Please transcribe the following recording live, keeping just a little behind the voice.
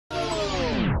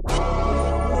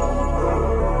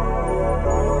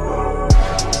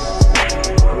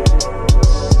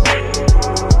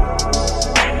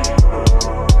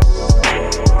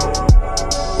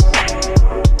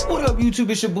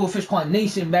Bishop Bullfish Quan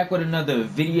Nation back with another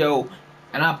video,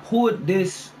 and I pulled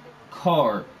this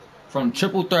card from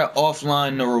Triple Threat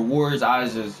Offline. The rewards I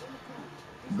was just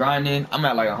grinding. I'm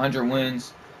at like 100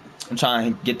 wins. I'm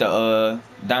trying to get the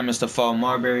diamonds to fall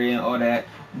Marbury and all that.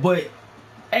 But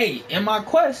hey, in my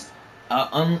quest,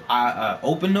 I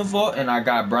opened the vault and I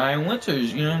got Brian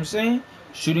Winters. You know what I'm saying?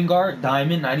 Shooting guard,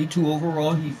 diamond, 92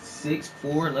 overall. He's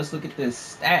 6'4". Let's look at the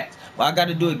stats. Well, I got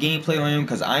to do a gameplay on him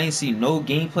because I ain't seen no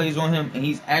gameplays on him, and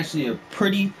he's actually a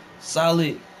pretty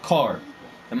solid card,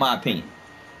 in my opinion.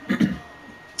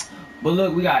 But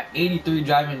look, we got 83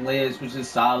 driving legs, which is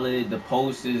solid. The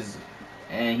post is,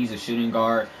 and he's a shooting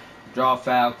guard. Draw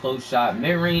foul, close shot,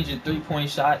 mid-range and three-point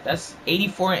shot. That's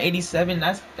 84 and 87.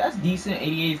 That's decent.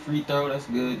 88 free throw. That's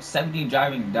good. 70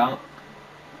 driving dunk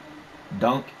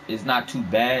is not too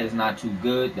bad. It's not too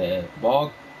good. The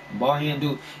ball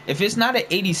handle, if it's not an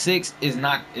 86, is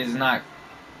not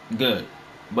good.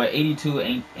 But 82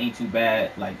 ain't too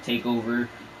bad. Like takeover,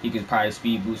 he could probably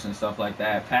speed boost and stuff like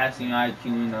that. Passing IQ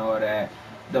and all that.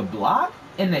 The block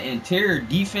and the interior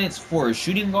defense for a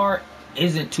shooting guard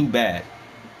isn't too bad.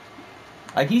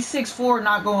 Like, he's 6'4",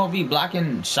 not gonna be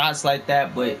blocking shots like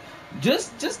that, but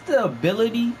just the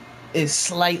ability is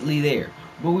slightly there.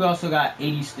 But we also got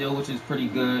 80 steal, which is pretty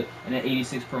good, and an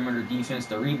 86 perimeter defense.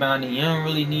 The rebounding, you don't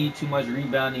really need too much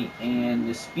rebounding, and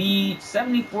the speed,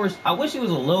 74. I wish it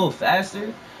was a little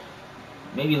faster,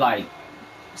 maybe like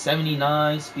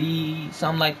 79 speed,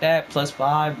 something like that,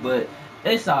 +5. But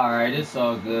it's all right. It's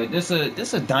all good. This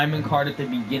a diamond card at the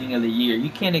beginning of the year.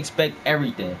 You can't expect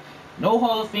everything. No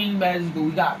Hall of Fame badges, but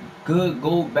we got good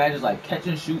gold badges like catch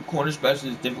and shoot, corner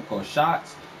specialist, difficult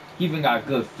shots. He even got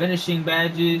good finishing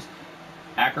badges,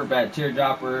 acrobat,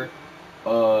 teardropper,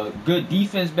 good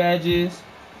defense badges.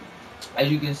 As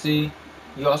you can see,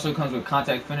 he also comes with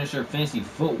contact finisher, fancy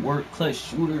footwork, clutch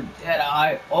shooter, dead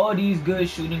eye, all these good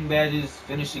shooting badges,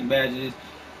 finishing badges,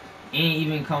 and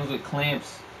even comes with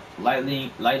clamps,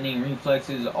 lightning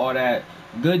reflexes, all that.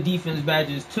 Good defense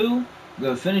badges too.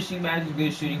 Good finishing badges,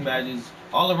 good shooting badges.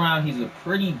 All around, he's a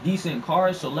pretty decent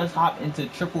card. So let's hop into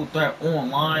Triple Threat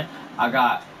Online. I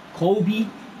got Kobe,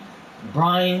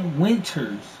 Brian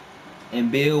Winters,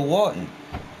 and Bill Walton.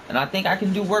 And I think I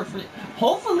can do work for it.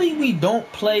 Hopefully we don't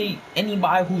play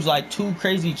anybody who's like too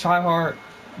crazy tryhard,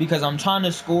 because I'm trying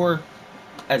to score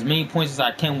as many points as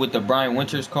I can with the Brian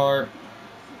Winters card.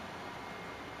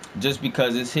 Just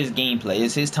because it's his gameplay.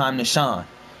 It's his time to shine.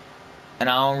 And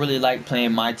I don't really like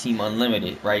playing my team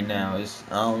unlimited right now. I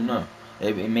don't know.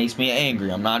 It makes me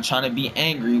angry. I'm not trying to be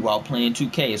angry while playing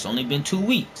 2K. It's only been 2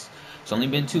 weeks.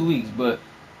 But,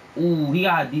 ooh, he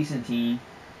got a decent team.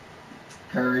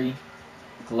 Curry,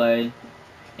 Clay,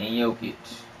 and Jokic.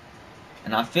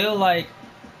 And I feel like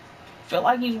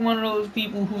he's one of those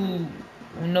people who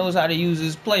knows how to use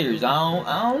his players. I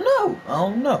don't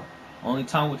know. Only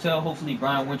time will tell. Hopefully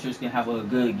Brian Winters can have a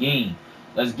good game.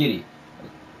 Let's get it.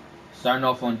 Starting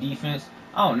off on defense.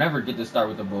 I don't never get to start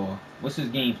with the ball. What's his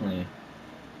game plan?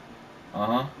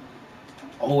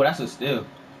 Oh, that's a steal.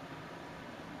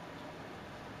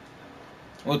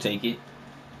 We'll take it.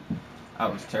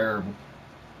 That was terrible.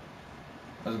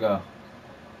 Let's go.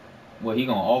 Well, he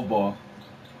gonna off ball.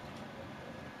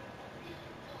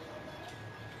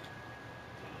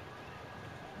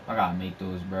 I gotta make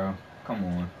those, bro. Come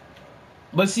on.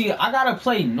 But see, I gotta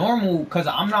play normal because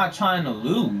I'm not trying to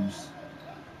lose.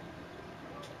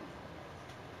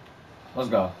 Let's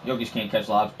go. Jokic can't catch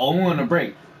lobs. Oh, we're on a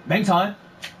break. Bang time.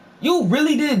 You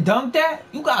really didn't dunk that?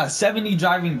 You got a 70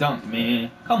 driving dunk,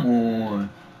 man. Come on.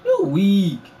 You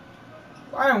weak.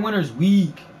 Brian Winters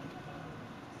weak.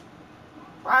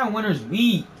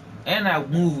 And that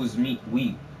move was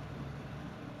weak.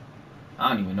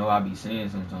 I don't even know what I be saying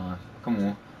sometimes. Come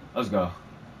on. Let's go.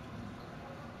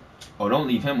 Oh, don't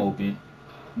leave him open.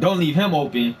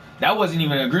 That wasn't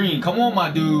even a green. Come on,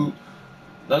 my dude.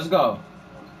 Let's go.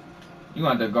 You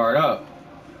want to guard up.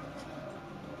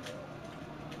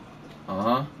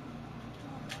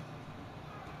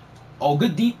 Oh,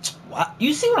 good deep.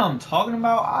 You see what I'm talking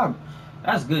about?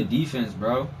 That's good defense,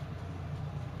 bro.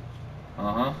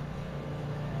 You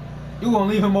gonna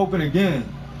leave him open again.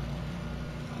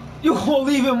 You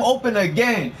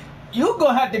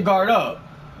gonna have to guard up.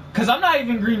 Because I'm not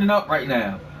even greening up right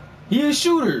now. He a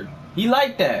shooter. He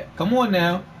like that. Come on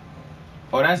now.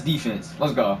 Oh, that's defense.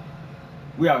 Let's go.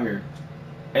 We out here.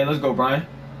 Hey, let's go, Brian.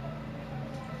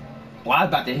 Well, I was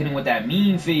about to hit him with that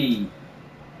mean feed.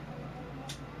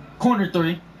 Corner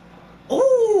 3.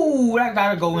 Ooh, that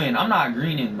gotta go in. I'm not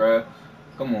greening, bro.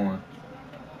 Come on.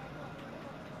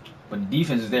 But the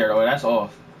defense is there, though. That's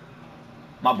off.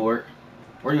 My board.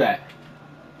 Where you at?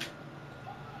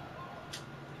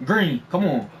 Green, come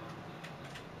on.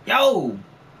 Yo.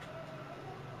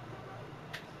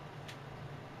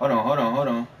 Hold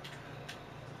on.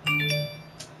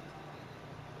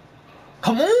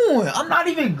 Come on. I'm not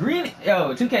even green.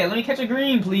 Yo, 2K, let me catch a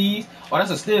green, please. Oh,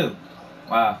 that's a steal.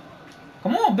 Wow.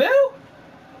 Come on, Bill.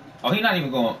 Oh, he's not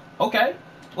even going. Okay.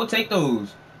 We'll take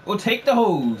those. We'll take the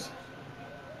hose.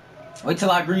 Wait till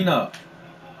I green up.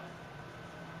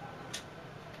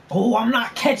 Oh, I'm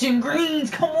not catching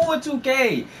greens. Come on,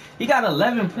 2K. He got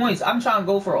 11 points. I'm trying to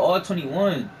go for all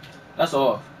 21. That's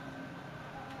off.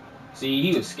 See,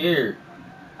 he was scared.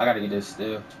 I got to get this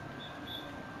still.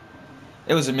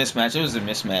 It was a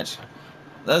mismatch.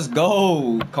 Let's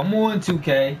go. Come on,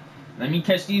 2K. Let me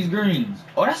catch these greens.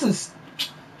 Oh, that's a...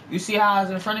 You see how I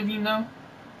was in front of you now?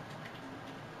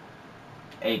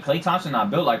 Hey, Klay Thompson not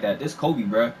built like that. This Kobe,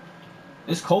 bro.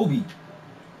 This Kobe.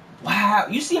 Wow.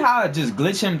 You see how I just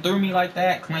glitched him through me like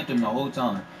that? Clamped him the whole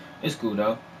time. It's cool,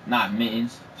 though. Not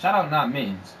Mittens. Shout out Not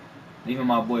Mittens. Leaving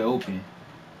my boy open.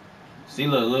 See,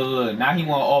 look. Now he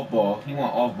want off ball. He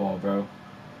want off ball, bro.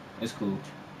 It's cool.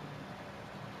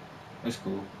 It's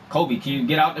cool. Kobe, can you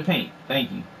get out the paint?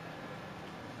 Thank you.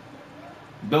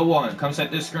 Bill Walton, come set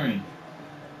this screen.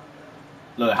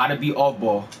 Look, how to be off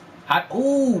ball.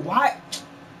 Ooh, what?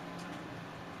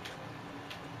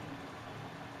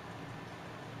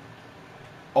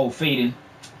 Oh, fading.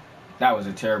 That was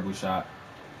a terrible shot.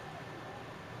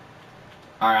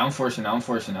 Alright, I'm forcing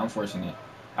it.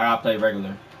 I gotta play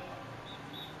regular.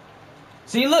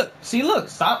 See, look.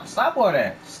 Stop all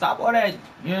that.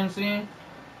 You know what I'm saying?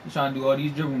 You trying to do all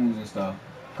these dribble moves and stuff.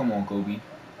 Come on, Kobe.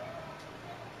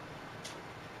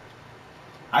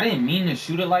 I didn't mean to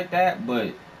shoot it like that,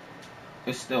 but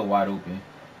it's still wide open.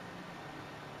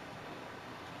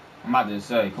 I'm about to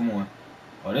say, come on.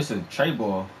 Oh, this is a tray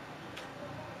ball.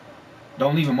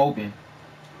 Don't leave him open.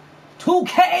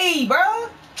 2K, bro.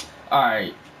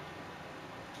 Alright.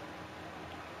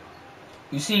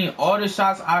 You seen all the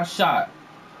shots I shot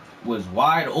was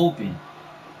wide open.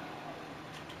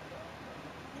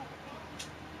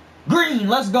 Green,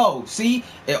 let's go. See?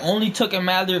 It only took a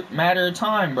matter of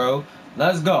time, bro.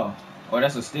 Let's go. Oh,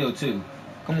 that's a steal, too.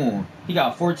 Come on. He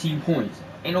got 14 points.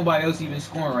 Ain't nobody else even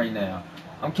scoring right now.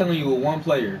 I'm killing you with one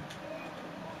player.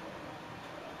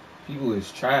 People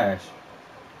is trash.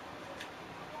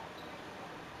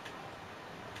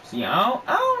 See, I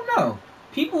don't know.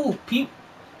 People,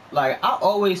 like, I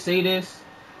always say this,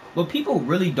 but people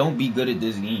really don't be good at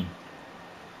this game.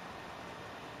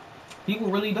 People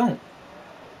really don't.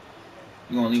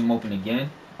 You gonna leave him open again?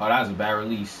 Oh, that was a bad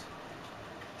release.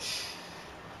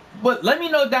 But let me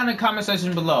know down in the comment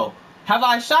section below. Have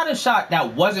I shot a shot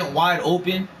that wasn't wide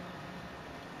open?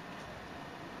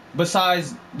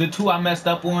 Besides the two I messed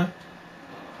up on?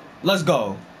 Let's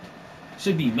go.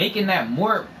 Should be making that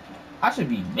more. I should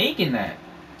be making that.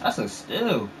 That's a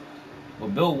steal.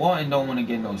 But Bill Walton don't want to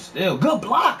get no steal. Good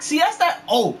block. See, that's that.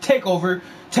 Oh, takeover.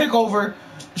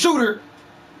 Shooter.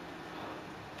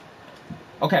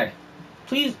 Okay.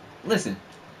 Please, listen.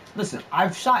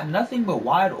 I've shot nothing but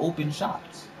wide open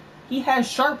shots. He has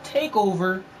sharp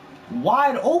takeover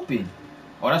wide open.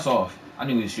 Oh, that's off. I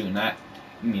knew he was shooting that.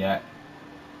 Give me that.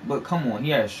 But come on.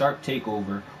 He has sharp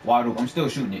takeover wide open. I'm still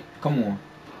shooting it. Come on.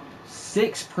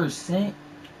 6%.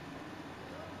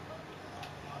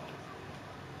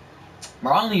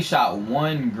 Bro, I only shot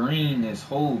one green this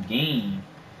whole game.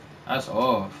 That's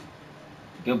off.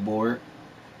 Good board.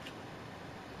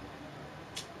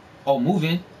 Oh,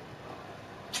 moving.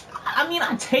 I mean,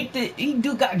 I take the... He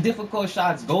do got difficult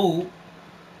shots, gold.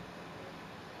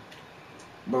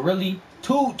 But really,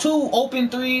 two open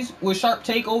threes with sharp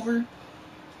takeover.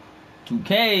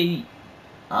 2K.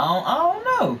 I don't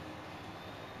know.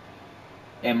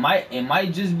 It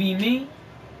might just be me.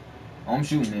 Oh, I'm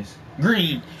shooting this.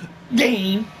 Green.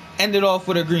 Game. Ended off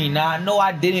with a green. Now, I know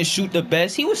I didn't shoot the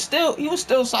best. He was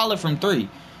still solid from 3.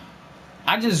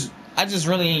 I just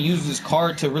really ain't used this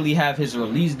card to really have his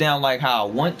release down like how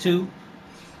I want to.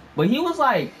 But he was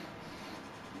like...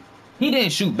 He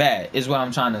didn't shoot bad, is what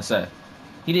I'm trying to say.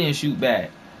 He didn't shoot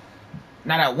bad.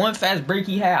 Now, that one fast break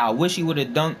he had, I wish he would have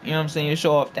dunked, you know what I'm saying?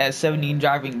 Show off that 70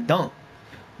 driving dunk.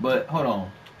 But, hold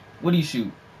on. What did he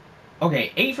shoot?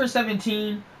 Okay, 8 for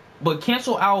 17. But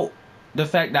cancel out the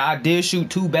fact that I did shoot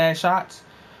 2 bad shots.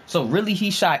 So, really,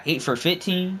 he shot 8 for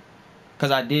 15.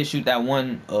 Because I did shoot that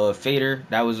one fader.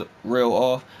 That was real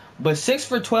off. But 6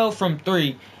 for 12 from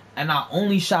 3. And I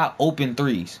only shot open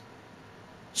 3s.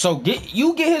 So, get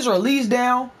his release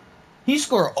down. He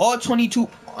scored all 22.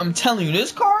 I'm telling you,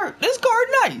 this card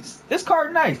nice. This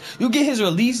card nice. You get his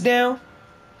release down.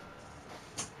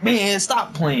 Man,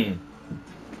 stop playing.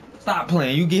 Stop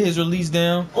playing. You get his release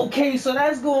down. Okay, so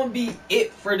that's going to be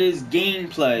it for this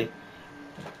gameplay.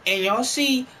 And y'all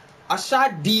see, I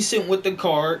shot decent with the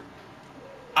card.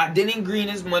 I didn't green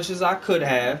as much as I could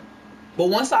have. But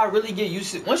once I really get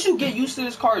used to... Once you get used to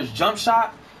this card's jump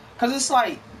shot, because it's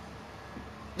like...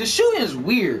 The shooting is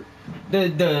weird.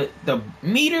 The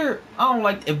meter, I don't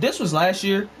like... If this was last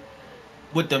year,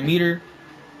 with the meter...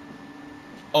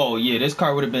 Oh, yeah, this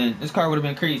card would have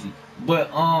been crazy. But,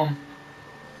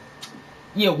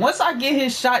 yeah, once I get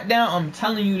his shot down, I'm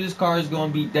telling you this card is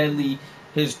going to be deadly.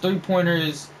 His three-pointer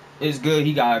is good.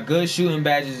 He got good shooting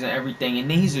badges and everything.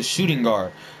 And then he's a shooting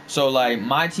guard. So, like,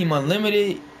 my team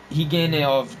unlimited, he getting it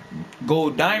off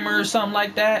gold dimer or something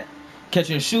like that.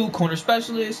 Catch and shoot, corner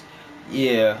specialist.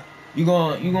 Yeah, you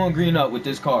gonna green up with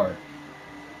this card.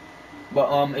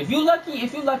 But, if you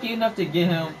lucky enough to get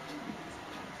him,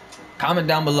 comment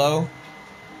down below.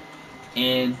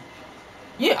 And...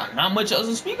 yeah, not much else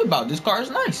to speak about. This car is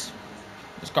nice.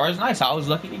 I was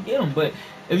lucky to get him. But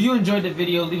if you enjoyed the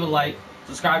video, leave a like.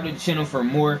 Subscribe to the channel for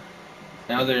more.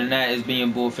 And other than that, it's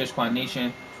being Bull Fish Pond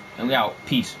Nation. And we out.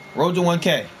 Peace. Road to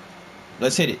 1K.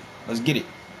 Let's hit it. Let's get it.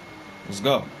 Let's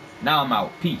go. Now I'm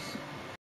out. Peace.